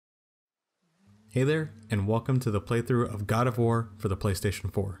Hey there, and welcome to the playthrough of God of War for the PlayStation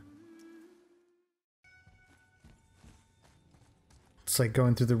 4. It's like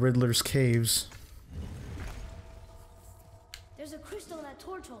going through the Riddler's caves. There's a crystal in that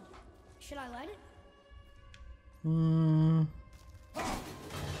torch hole. Should I light it?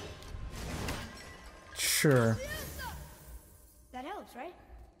 Sure. That helps, right?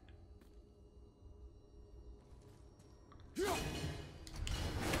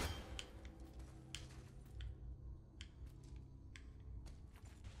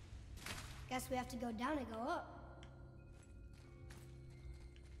 Guess we have to go down and go up.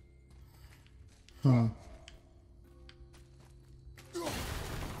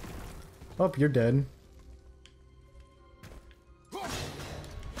 Oh, you're dead.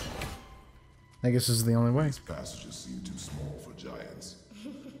 I guess this is the only way. These passages seem too small for giants.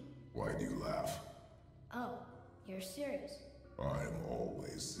 Why do you laugh? Oh, you're serious. I am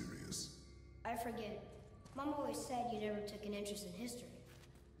always serious. I forget. Mom always said you never took an interest in history.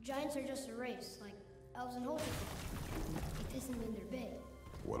 Giants are just a race, like elves and hobbits. It doesn't mean they're big.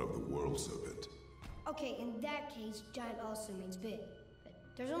 What of the world serpent? Okay, in that case, giant also means big. But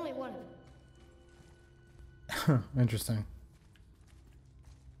there's only one of them. Interesting.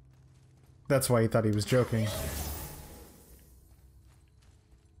 That's why he thought he was joking.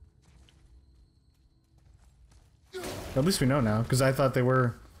 At least we know now, because I thought they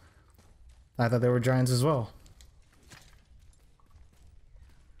were giants as well.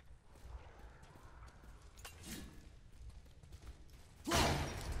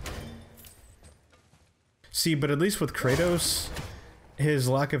 See, but at least with Kratos, his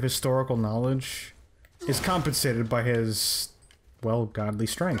lack of historical knowledge is compensated by his, well, godly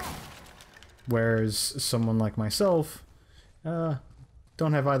strength. Whereas someone like myself, don't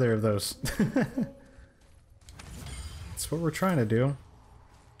have either of those. That's what we're trying to do.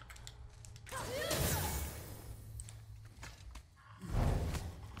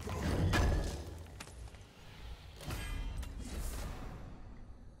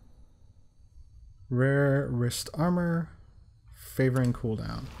 Rare wrist armor, favoring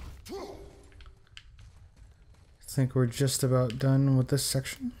cooldown. I think we're just about done with this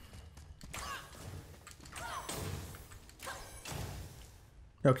section.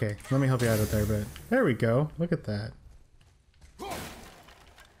 Okay, let me help you out there, but there we go. Look at that.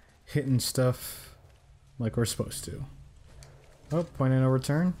 Hitting stuff like we're supposed to. Oh, point of no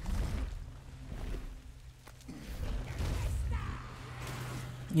return.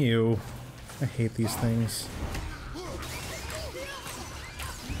 Ew. I hate these things.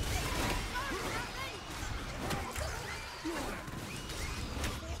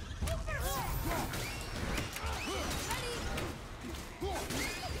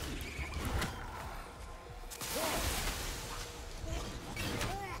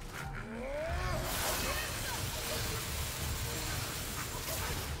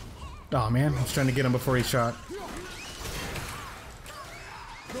 Oh man, I was trying to get him before he shot.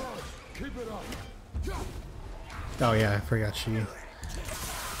 Oh yeah, I forgot she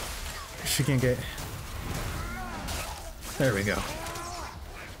can get... There we go.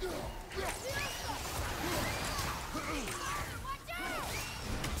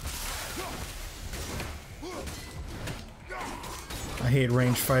 I hate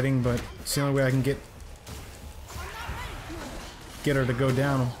range fighting, but it's the only way I can get her to go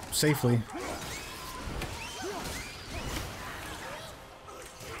down safely.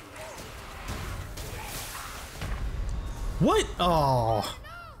 What? Oh.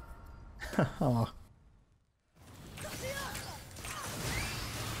 Oh.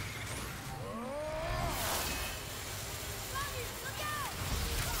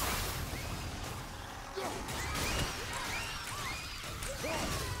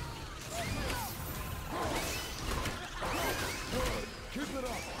 Keep it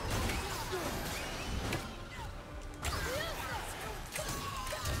up!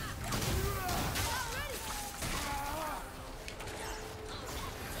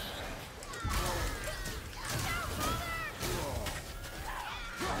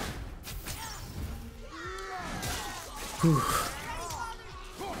 Whew.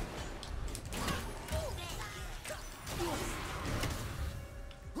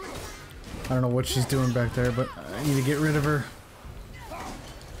 I don't know what she's doing back there, but I need to get rid of her. Got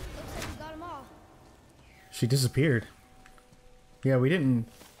them all. She disappeared. Yeah, we didn't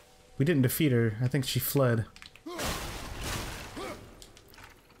defeat her. I think she fled.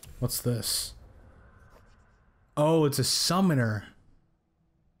 What's this? Oh, it's a summoner.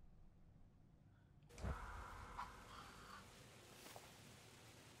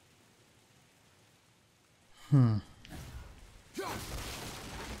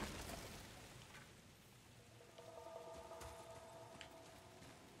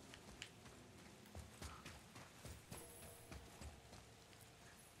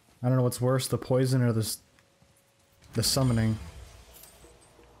 I don't know what's worse, the poison or the summoning.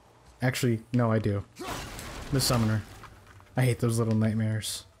 Actually, no, I do. The summoner. I hate those little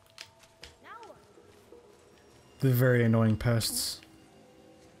nightmares. They're very annoying pests.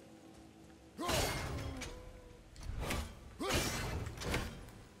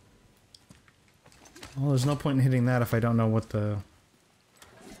 Well, there's no point in hitting that if I don't know what the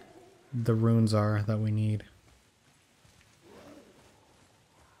runes are that we need.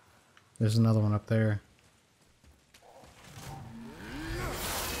 There's another one up there.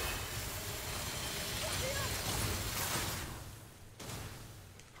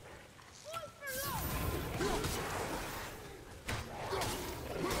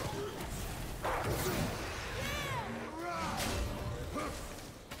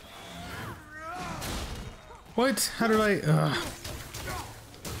 What? How did I...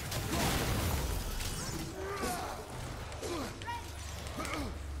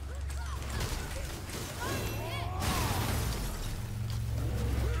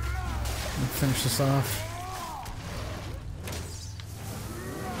 Finish this off.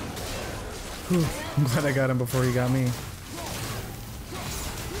 Whew, I'm glad I got him before he got me.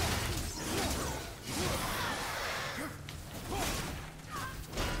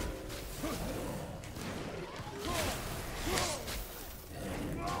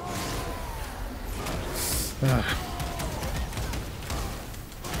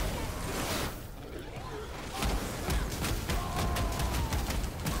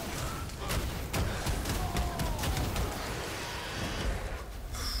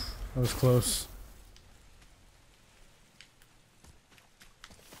 That was close.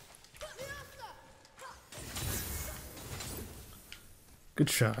 Good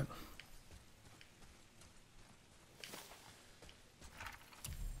shot.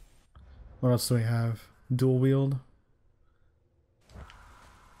 What else do we have? Dual wield.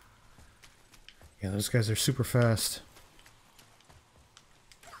 Yeah, those guys are super fast.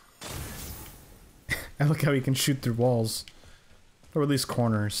 I like how he can shoot through walls. Or at least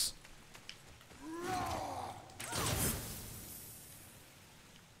corners.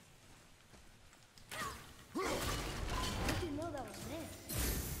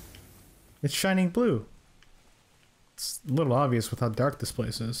 It's shining blue. It's a little obvious with how dark this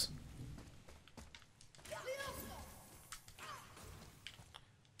place is.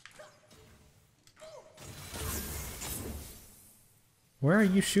 Where are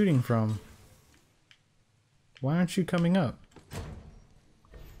you shooting from? Why aren't you coming up?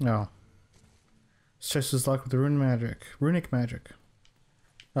 No. This chest is locked with runic magic.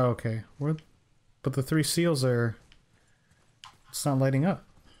 Oh, okay. But the 3 seals are... It's not lighting up.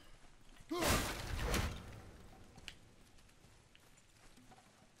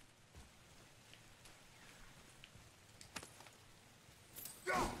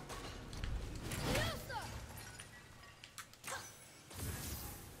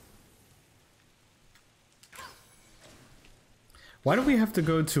 Why do we have to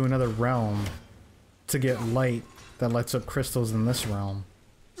go to another realm to get light that lights up crystals in this realm?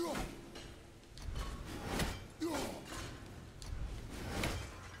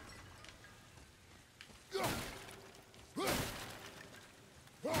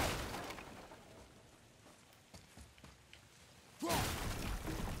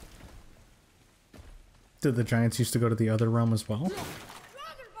 Did the giants used to go to the other realm as well?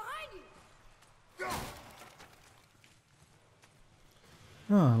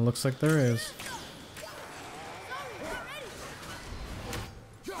 Oh, looks like there is.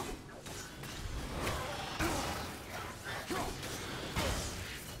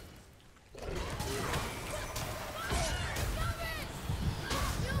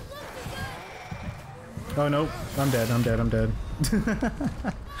 Oh no, I'm dead, I'm dead, I'm dead.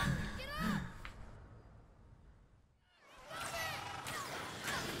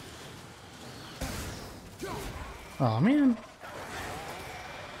 Oh man.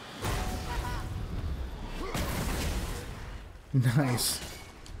 Nice.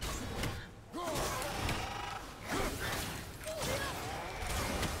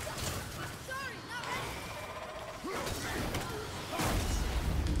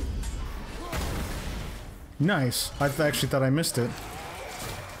 Nice. I actually thought I missed it.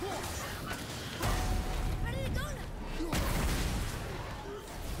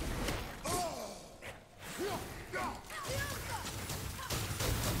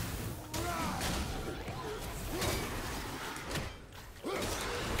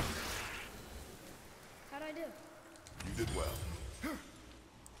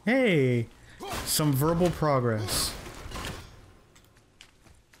 Hey, some verbal progress.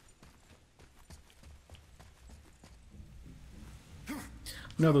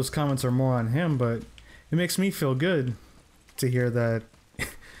 know those comments are more on him, but it makes me feel good to hear that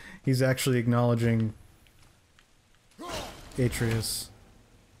he's actually acknowledging Atreus.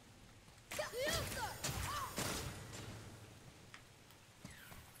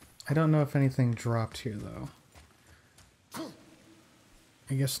 I don't know if anything dropped here, though.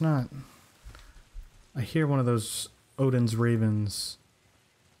 I guess not. I hear one of those Odin's ravens.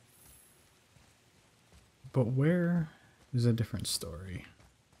 But where is a different story?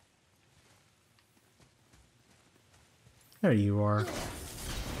 There you are.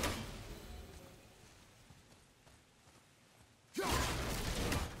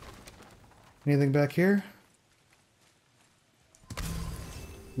 Anything back here?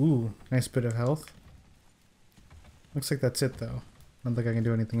 Ooh, nice bit of health. Looks like that's it, though. I don't think I can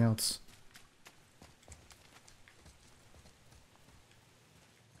do anything else.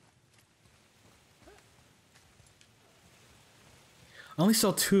 I only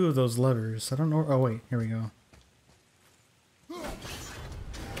saw 2 of those levers. I don't know. Oh, wait. Here we go.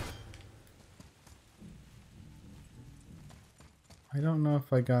 I don't know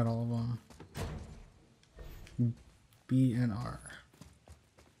if I got all of them. B and R.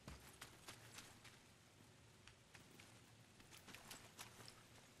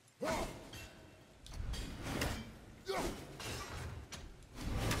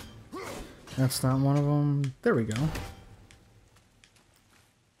 That's not one of them. There we go.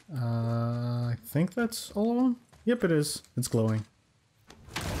 I think that's all of them. Yep, it is. It's glowing.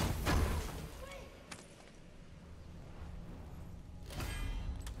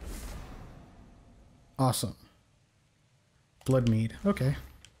 Awesome. Blood mead. Okay.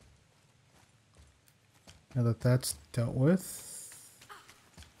 Now that that's dealt with...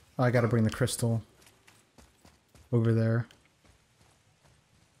 Oh, I gotta bring the crystal over there.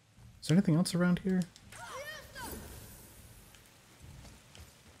 Is there anything else around here?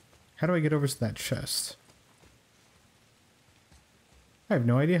 How do I get over to that chest? I have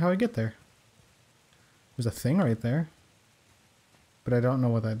no idea how I get there. There's a thing right there. But I don't know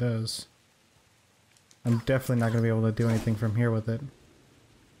what that does. I'm definitely not going to be able to do anything from here with it.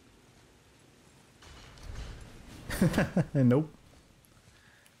 Nope.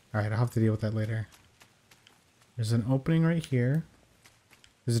 Alright, I'll have to deal with that later. There's an opening right here.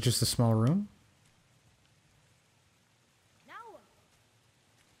 Is it just a small room?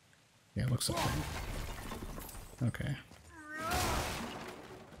 Yeah, it looks like that. Okay.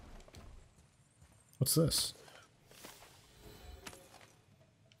 What's this?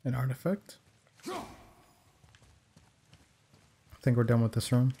 An artifact? I think we're done with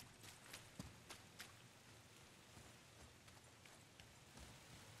this room.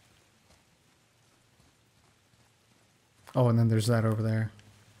 Oh, and then there's that over there.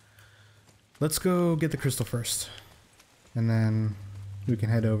 Let's go get the crystal first. And then we can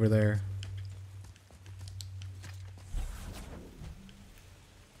head over there.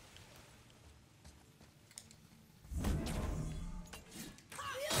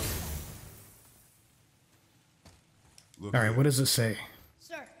 Alright, what does it say?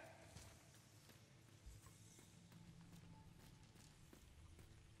 Sir.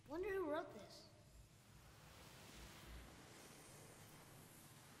 Wonder who wrote this.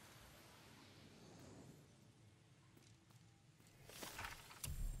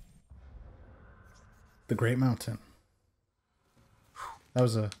 The Great Mountain. That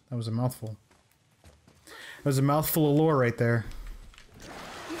was a mouthful. That was a mouthful of lore right there.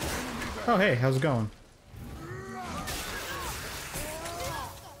 Oh hey, how's it going?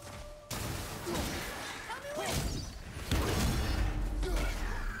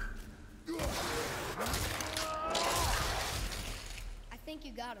 I think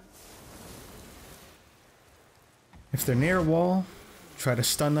you got him. If they're near a wall, try to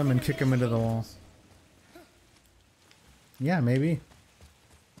stun them and kick them into the wall. Yeah, maybe.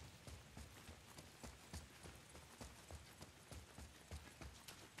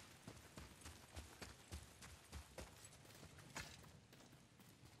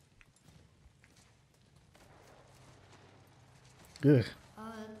 Ugh.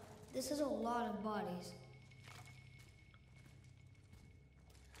 This is a lot of bodies.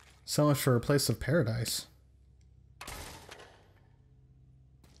 So much for a place of paradise.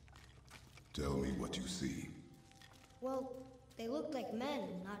 Tell me what you see. Well, they look like men,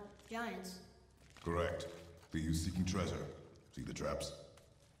 not giants. Correct. Be you seeking treasure? See the traps?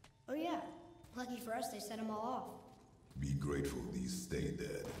 Oh yeah. Lucky for us, they set them all off. Be grateful these stay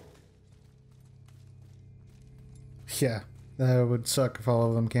dead. Yeah, that would suck if all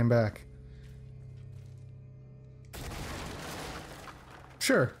of them came back.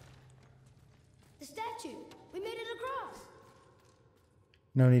 Sure. The statue! We made it across!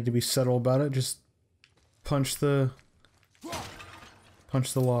 No need to be subtle about it, just punch the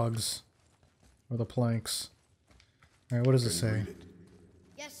logs. Or the planks. Alright, what does it say?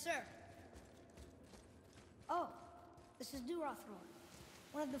 Yes, sir. Oh, this is Durothor,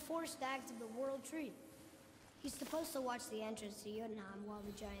 one of the 4 stags of the World Tree. He's supposed to watch the entrance to Jotunheim while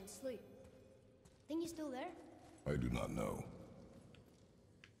the giants sleep. Think he's still there? I do not know.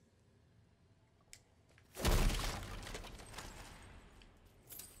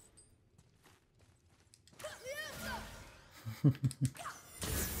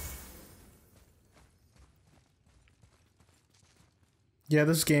 Yeah,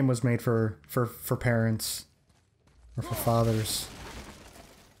 this game was made for parents. Or for fathers.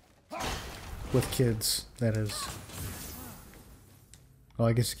 With kids, that is. Well,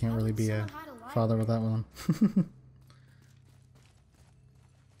 I guess you can't really be a father with that one.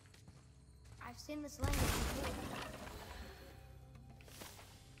 I've seen this language before.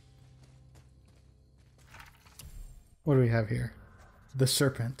 What do we have here? The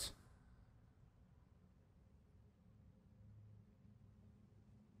serpent.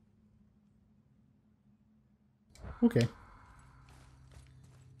 Okay.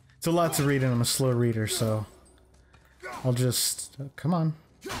 It's a lot to read and I'm a slow reader, so I'll just... come on.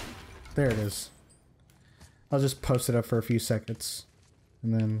 There it is. I'll just post it up for a few seconds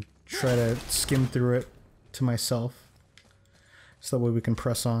and then try to skim through it to myself so that way we can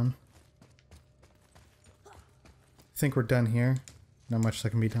press on. I think we're done here. Not much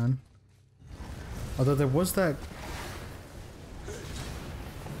that can be done. Although there was that...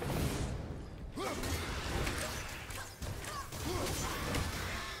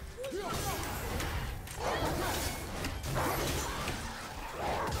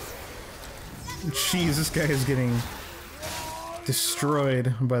 Jeez, this guy is getting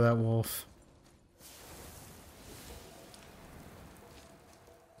destroyed by that wolf.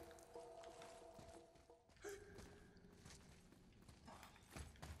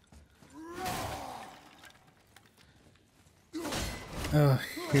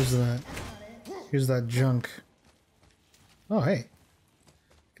 Here's that. Here's that junk. Oh, hey.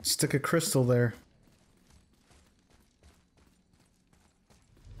 Stick a crystal there.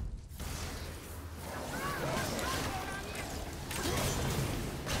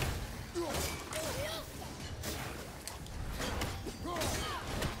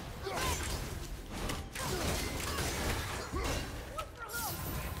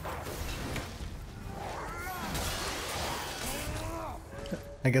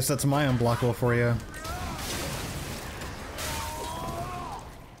 I guess that's my unblockable for you.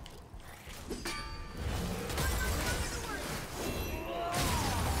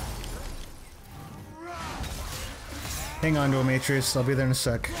 Hang on to him, Atreus. I'll be there in a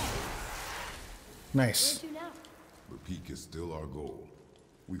sec. Nice. Where to now? The peak is still our goal.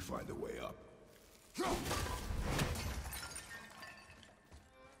 We find a way up.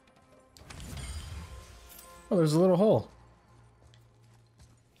 Oh, there's a little hole.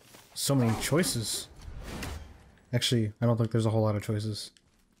 So many choices. Actually, I don't think there's a whole lot of choices.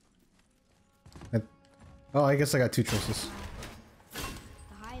 Oh, I guess I got 2 choices. The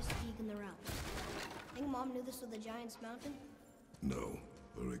highest peak in the realm. Think Mom knew this was the Giant's Mountain? No,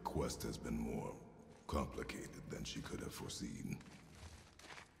 the request has been more complicated than she could have foreseen.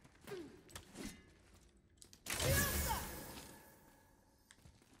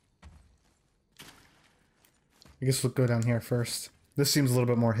 I guess we'll go down here first. This seems a little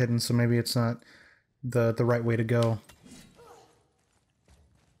bit more hidden, so maybe it's not the right way to go.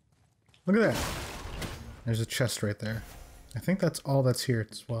 Look at that. There's a chest right there. I think that's all that's here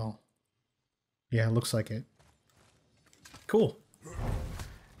as well. Yeah, it looks like it. Cool.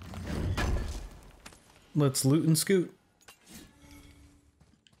 Let's loot and scoot.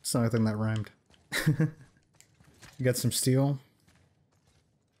 It's not a thing that rhymed. You got some steel.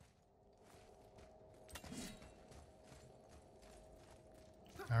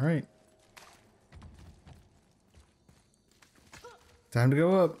 All right. Time to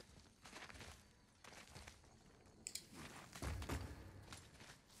go up.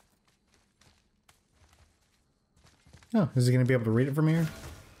 Oh, is he going to be able to read it from here?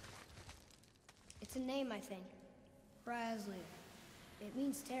 It's a name, I think. Rasley. It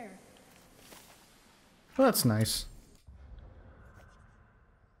means terror. Well, that's nice.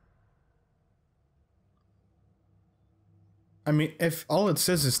 I mean, if all it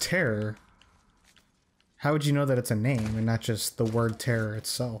says is terror, how would you know that it's a name and not just the word terror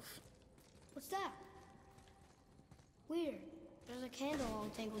itself? What's that? Weird. There's a candle all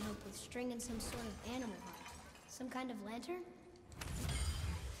tangled up with string and some sort of animal hide. Some kind of lantern?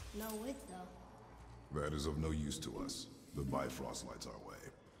 No wick, though. That is of no use to us. The Bifrost lights our way.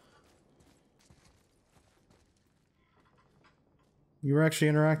 You were actually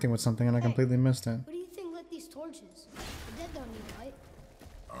interacting with something and I completely missed it. What do you think lit these torches? The dead don't need light.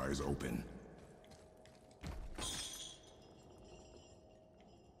 Eyes open.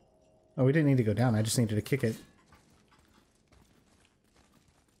 Oh, we didn't need to go down. I just needed to kick it.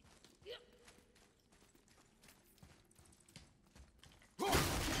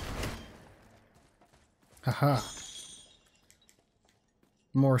 Haha.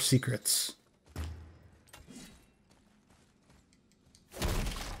 More secrets.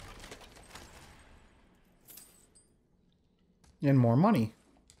 And more money.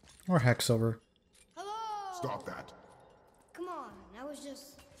 Or hex silver. Hello! Stop that. Come on, that was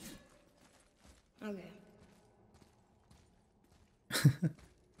just... Okay.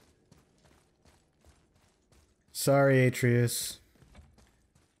 Sorry, Atreus.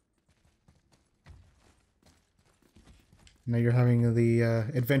 I know you're having the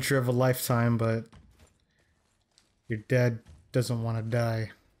adventure of a lifetime, but your dad doesn't want to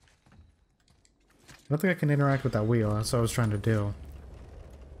die. I don't think I can interact with that wheel. That's what I was trying to do.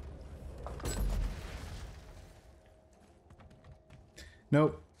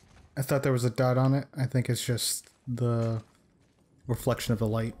 Nope. I thought there was a dot on it. I think it's just the reflection of the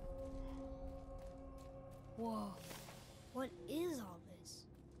light. Whoa. What is all this?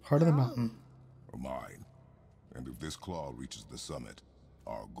 Heart of the mountain. Mine. And if this claw reaches the summit,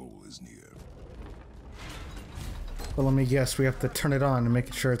 our goal is near. Well, let me guess. We have to turn it on and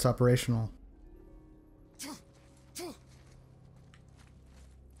make sure it's operational.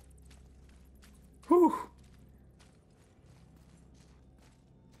 Whew.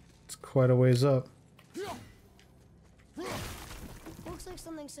 It's quite a ways up. Looks like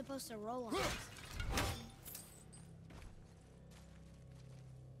something's supposed to roll on us.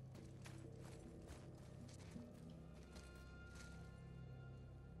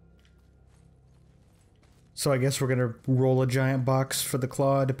 So I guess we're gonna roll a giant box for the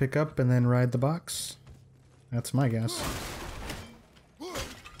claw to pick up and then ride the box. That's my guess.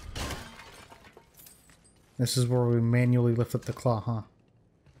 This is where we manually lift up the claw, huh?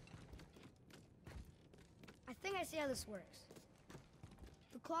 I think I see how this works.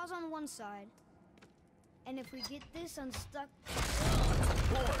 The claw's on one side, and if we get this unstuck...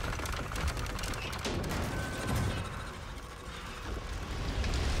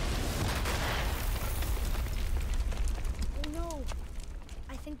 Oh no!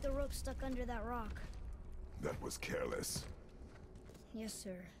 I think the rope's stuck under that rock. That was careless. Yes,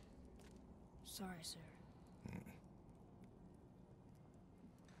 sir. Sorry, sir.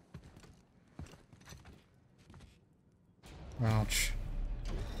 Ouch.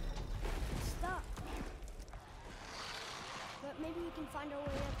 Stop. But maybe we can find our way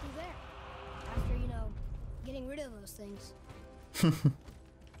up through there. After, you know, getting rid of those things.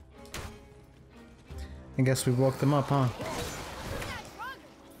 I guess we woke them up, huh?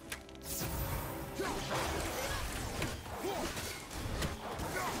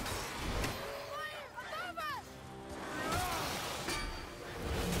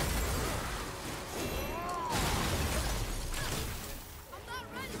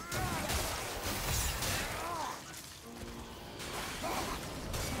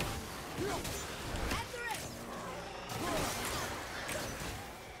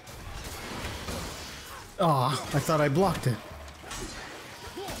 Aw, I thought I blocked it.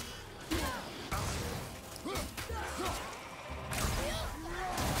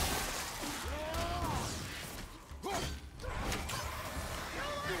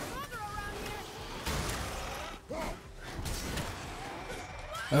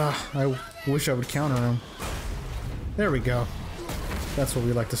 I wish I would counter him. There we go. That's what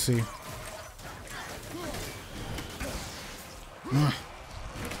we like to see.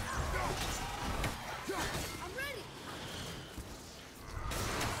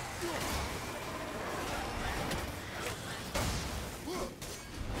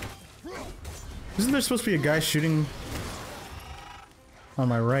 Isn't there supposed to be a guy shooting on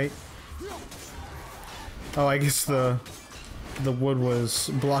my right? Oh, I guess the wood was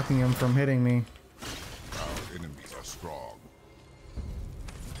blocking him from hitting me. Our enemies are strong.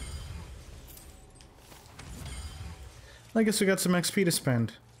 I guess we got some XP to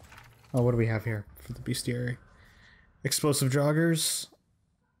spend. Oh, what do we have here for the bestiary? Explosive joggers.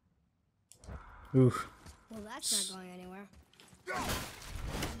 Ooh. Well, that's not going anywhere.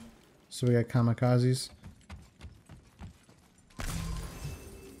 So we got kamikazes.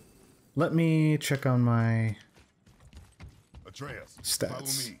 Let me check on my Atreus, stats.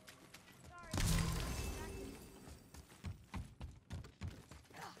 follow me.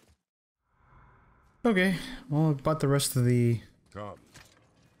 Okay, well, I bought the rest of the Come.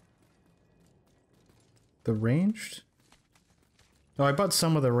 ranged. Oh, I bought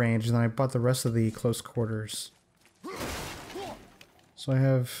some of the range, and then I bought the rest of the close quarters. So I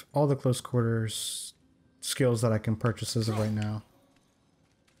have all the close quarters skills that I can purchase as of right now.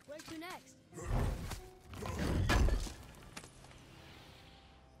 Where to next?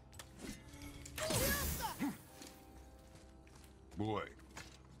 Boy.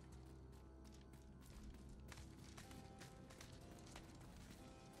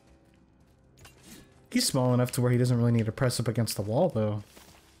 He's small enough to where he doesn't really need to press up against the wall, though,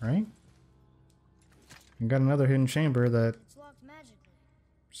 right? And got another hidden chamber that It's locked magically.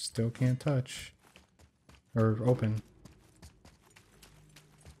 still can't touch. Or open.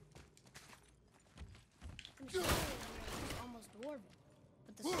 I'm sure it's almost dwarven,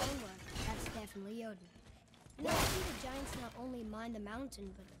 but the stonework, that's definitely Jotun. And I see the giants not only mine the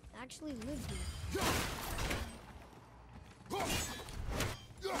mountain, but actually live here.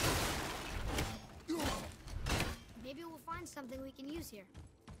 Maybe we'll find something we can use here.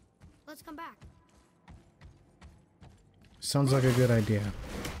 Let's come back. Sounds like a good idea.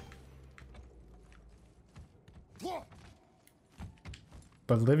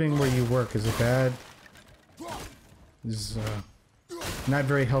 But living where you work is not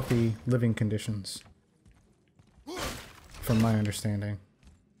very healthy living conditions, from my understanding.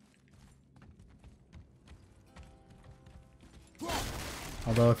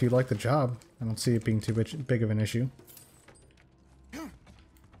 Although if you like the job, I don't see it being too big of an issue.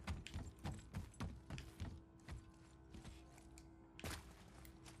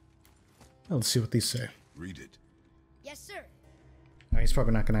 Let's see what these say. Read it. Yes, sir. He's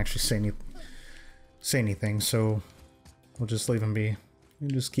probably not going to actually say anything, so we'll just leave him be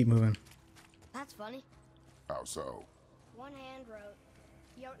and just keep moving. That's funny. How so? One hand wrote,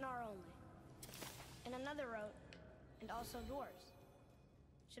 Jotnar only. And another wrote, and also dwarves.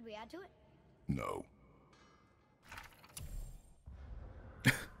 Should we add to it? No.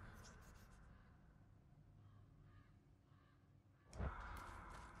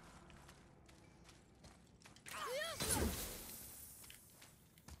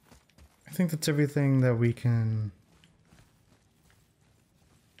 I think that's everything that we can...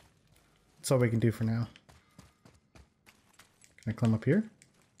 That's all we can do for now. Can I climb up here?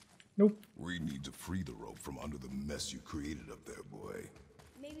 Nope. We need to free the rope from under the mess you created up there, boy.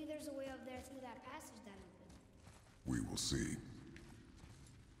 Maybe there's a way up there through that passage that opened. We will see.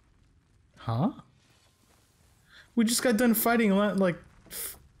 Huh? We just got done fighting like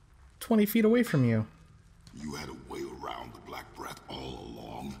 20 feet away from you. You had a way around the Black Breath all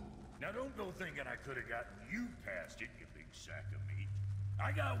along. Now don't go thinking I could have gotten you past it, you big sack of meat.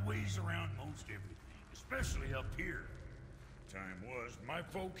 I got ways around most everything, especially up here. Time was, my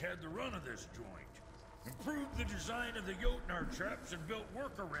folk had the run of this joint. Improved the design of the Jotnar traps and built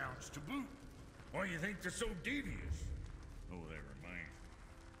workarounds to boot. Why you think they're so devious? Oh, that reminds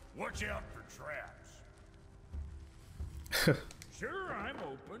me. Watch out for traps. Sure, I'm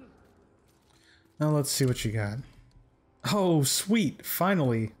open. Now let's see what you got. Oh, sweet.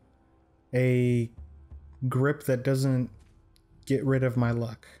 Finally. A grip that doesn't get rid of my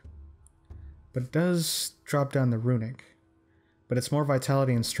luck. But it does drop down the runic. But it's more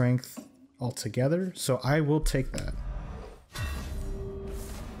vitality and strength altogether, so I will take that.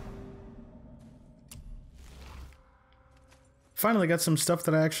 Finally got some stuff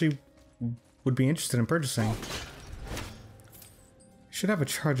that I actually would be interested in purchasing. Should have a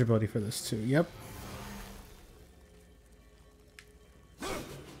charge ability for this too, yep.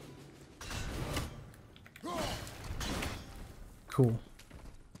 Cool.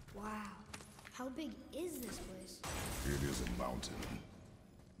 Wow. How big is this place? It is a mountain.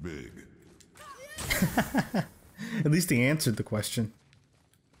 Big. At least he answered the question.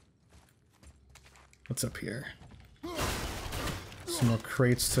 What's up here? Some more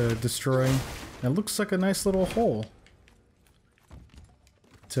crates to destroy. It looks like a nice little hole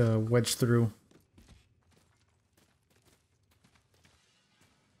to wedge through.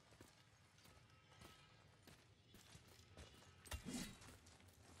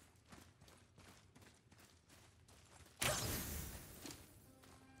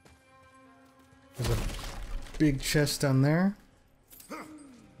 There's a big chest down there.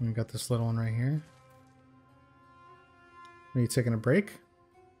 And we got this little one right here. Are you taking a break?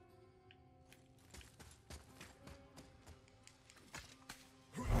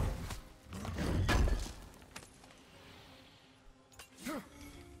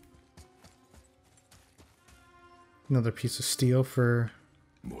 Another piece of steel for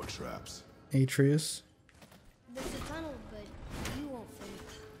More traps. Atreus. There's a tunnel, but you won't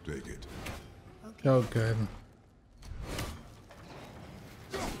fit. Take it. Oh, good.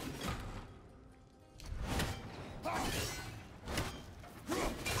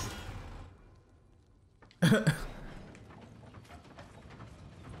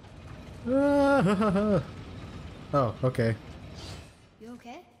 Oh, okay. You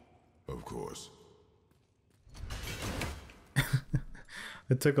okay? Of course.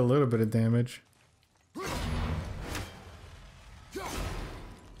 It took a little bit of damage.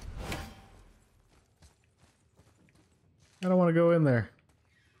 I don't want to go in there.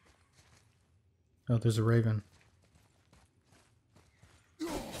 Oh, there's a raven.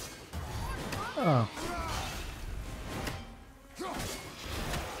 Oh.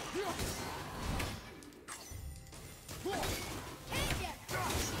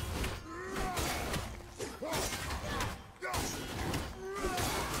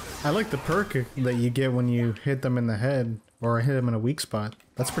 I like the perk that you get when you hit them in the head or hit them in a weak spot.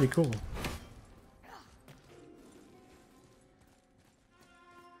 That's pretty cool.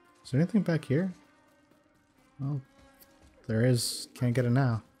 Is there anything back here? Well, there is. Can't get it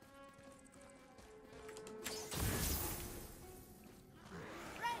now.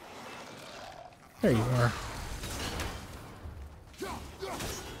 There you are.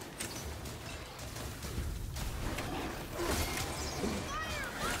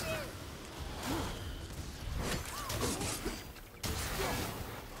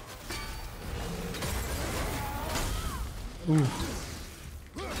 Ooh.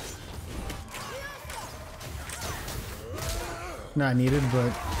 Not needed,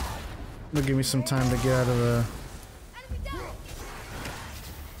 but it'll give me some time to get out of the...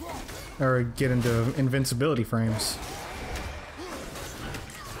 or get into invincibility frames.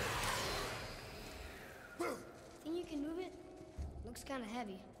 Think you can move it? Looks kind of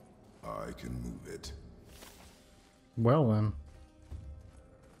heavy. I can move it. Well then.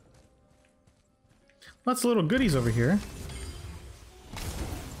 Lots of little goodies over here.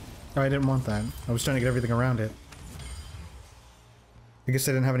 Oh, I didn't want that. I was trying to get everything around it. I guess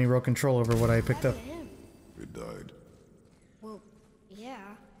I didn't have any real control over what I picked up. It died. Well, yeah.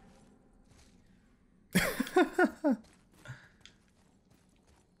 It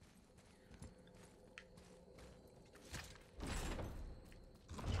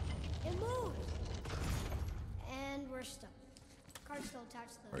moved! And we're stuck. Car's still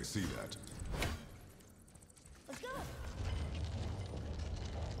attached to the... I see that. Let's go!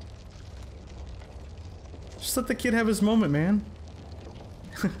 Just let the kid have his moment, man.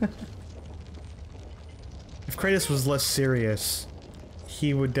 If Kratos was less serious,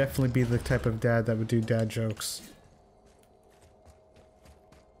 he would definitely be the type of dad that would do dad jokes.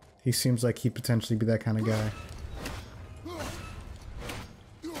 He seems like he'd potentially be that kind of guy.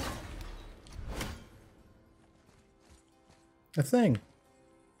 A thing.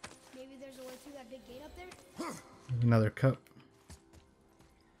 Maybe there's a way through that big gate up there? Another cup.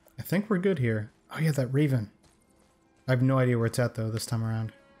 I think we're good here. Oh yeah, that raven. I have no idea where it's at though this time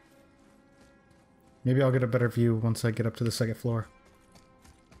around. Maybe I'll get a better view once I get up to the second floor.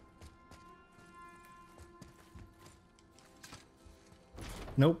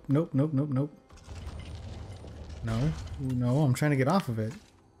 Nope, nope, nope, nope, nope. No, no, I'm trying to get off of it.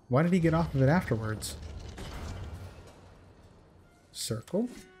 Why did he get off of it afterwards? Circle.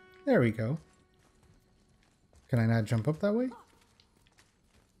 There we go. Can I not jump up that way?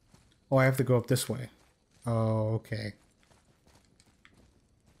 Oh, I have to go up this way. Oh, okay.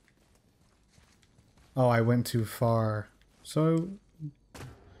 Oh, I went too far. So,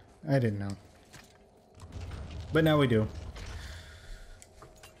 I didn't know. But now we do.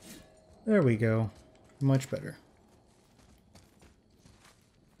 There we go. Much better.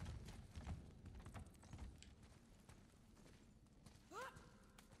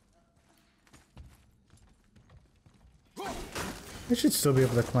 I should still be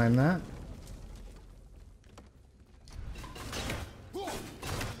able to climb that.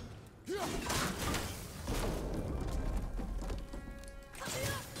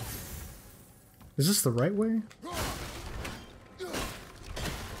 Is this the right way?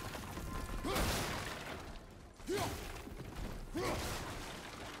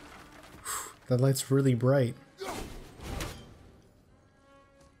 That light's really bright.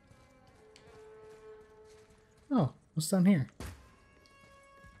 Oh, what's down here?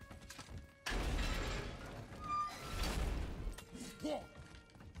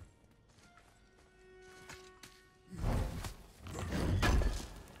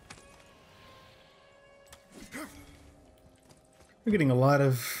 We're getting a lot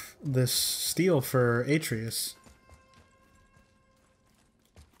of this steel for Atreus.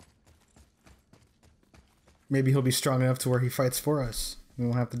 Maybe he'll be strong enough to where he fights for us. We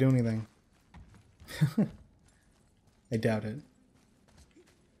won't have to do anything. I doubt it.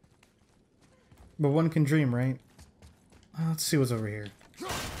 But one can dream, right? Let's see what's over here.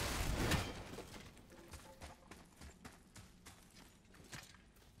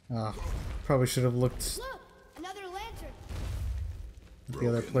 Ah, probably should have looked Look, another lantern. at the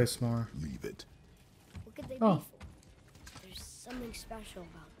other place more. Leave it. What could they Oh. be for? There's something special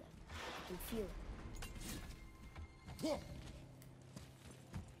about them. I can feel it.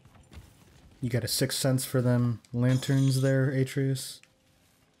 You got a sixth sense for them lanterns there, Atreus?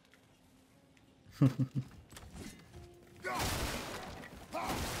 It's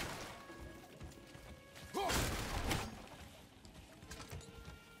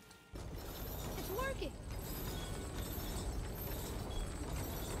working.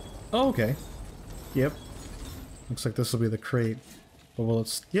 Oh, okay. Yep. Looks like this will be the crate. But well,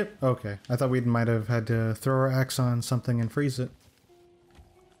 it's... Yep, okay. I thought we might have had to throw our axe on something and freeze it.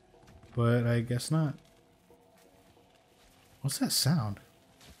 But I guess not. What's that sound?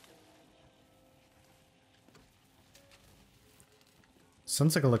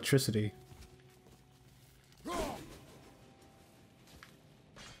 Sounds like electricity.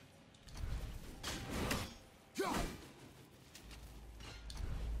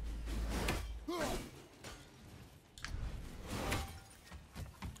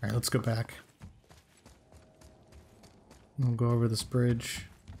 Alright, let's go back. We'll go over this bridge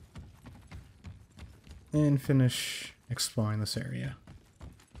and finish exploring this area.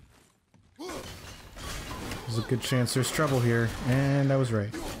 There's a good chance there's trouble here, and I was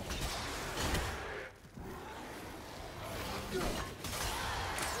right.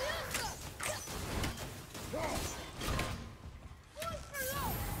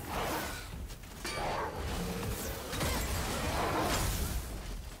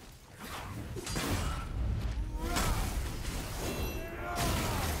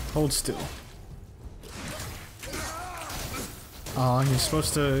 Hold still. Aw, he was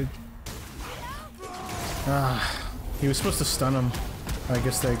supposed to... he was supposed to stun him. I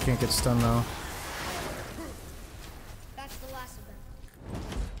guess they can't get stunned though. That's the last of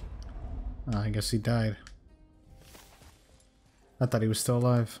them. I guess he died. I thought he was still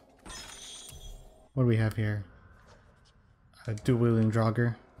alive. What do we have here? A dual-wielding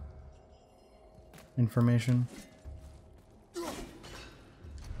Draugr. Information.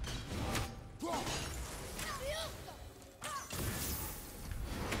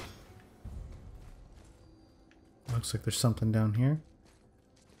 Looks like there's something down here.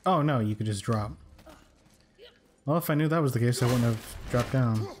 Oh no, you could just drop. Well, if I knew that was the case, I wouldn't have dropped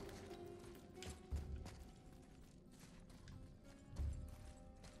down.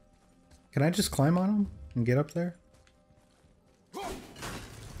 Can I just climb on him and get up there?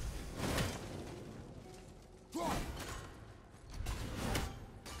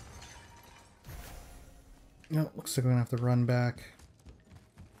 No, looks like we're gonna have to run back.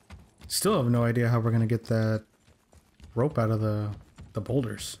 Still have no idea how we're gonna get that rope out of the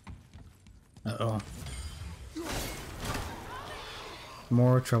boulders. Uh-oh.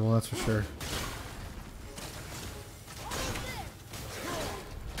 More trouble, that's for sure.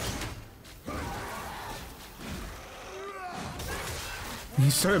 He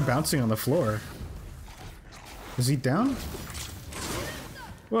started bouncing on the floor. Is he down?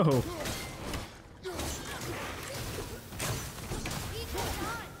 Whoa.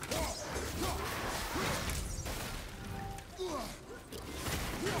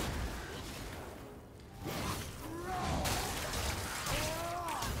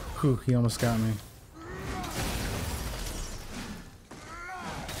 Whew, he almost got me.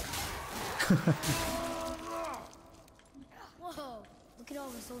 Whoa, look at all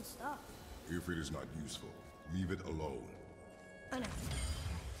this old stuff. If it is not useful, leave it alone. I know.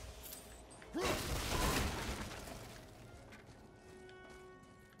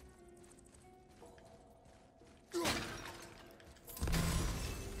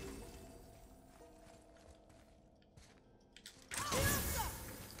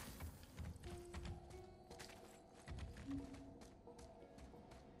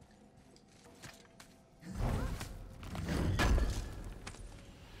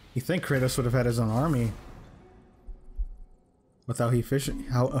 You think Kratos would have had his own army with how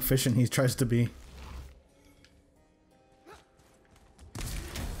efficient he tries to be.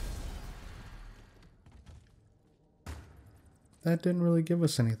 That didn't really give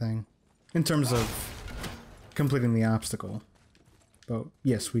us anything in terms of completing the obstacle. But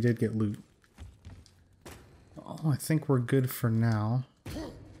yes, we did get loot. Oh, I think we're good for now.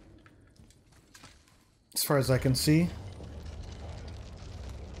 As far as I can see.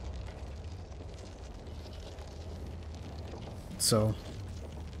 So,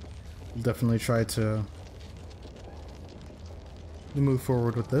 Definitely try to move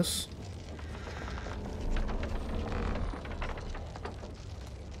forward with this.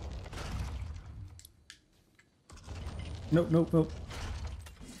 Nope, nope, nope.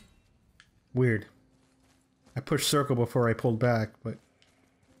 Weird. I pushed circle before I pulled back, but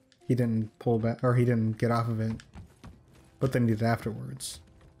he didn't pull back, or he didn't get off of it. But then he did afterwards.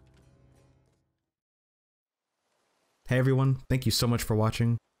 Hey everyone, thank you so much for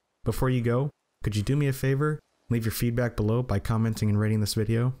watching. Before you go, could you do me a favor? Leave your feedback below by commenting and rating this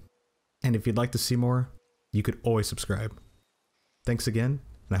video. And if you'd like to see more, you could always subscribe. Thanks again,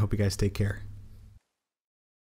 and I hope you guys take care.